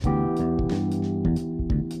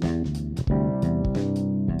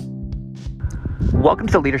Welcome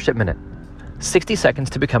to the Leadership Minute, 60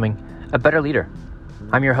 seconds to becoming a better leader.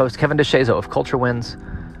 I'm your host, Kevin DeShazo of Culture Wins,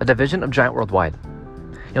 a division of Giant Worldwide.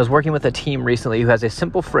 I was working with a team recently who has a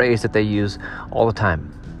simple phrase that they use all the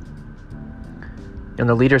time. And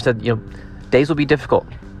the leader said, days will be difficult.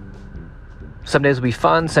 Some days will be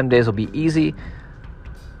fun, some days will be easy,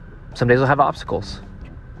 some days will have obstacles.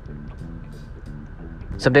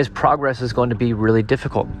 Some days progress is going to be really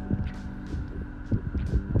difficult.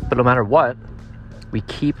 But no matter what, we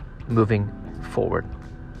keep moving forward.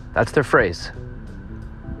 That's their phrase.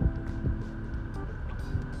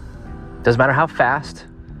 Doesn't matter how fast.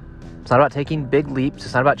 It's not about taking big leaps.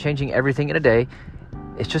 It's not about changing everything in a day.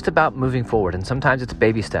 It's just about moving forward. And sometimes it's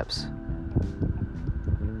baby steps.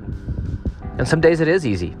 And some days it is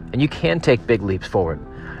easy. And you can take big leaps forward.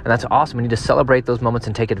 And that's awesome. We need to celebrate those moments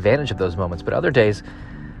and take advantage of those moments. But other days,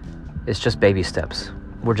 it's just baby steps.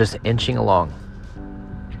 We're just inching along.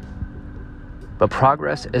 But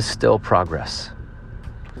progress is still progress.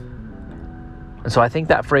 And so I think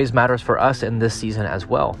that phrase matters for us in this season as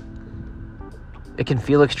well. It can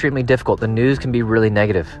feel extremely difficult. The news can be really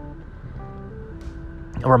negative.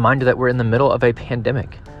 A reminder that we're in the middle of a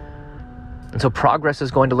pandemic. And so progress is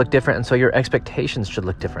going to look different, and so your expectations should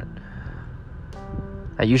look different.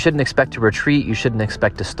 You shouldn't expect to retreat. You shouldn't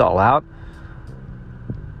expect to stall out.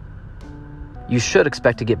 You should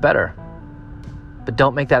expect to get better. But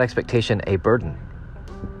don't make that expectation a burden.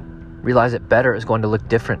 Realize that better is going to look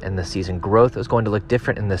different in this season. Growth is going to look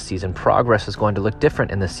different in this season. Progress is going to look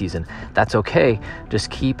different in this season. That's okay.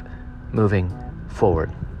 Just keep moving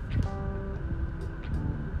forward.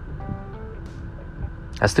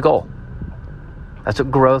 That's the goal. That's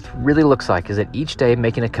what growth really looks like, is that each day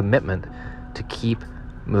making a commitment to keep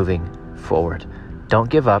moving forward.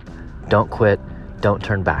 Don't give up. Don't quit. Don't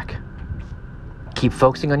turn back. Keep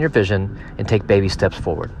focusing on your vision and take baby steps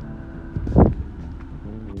forward.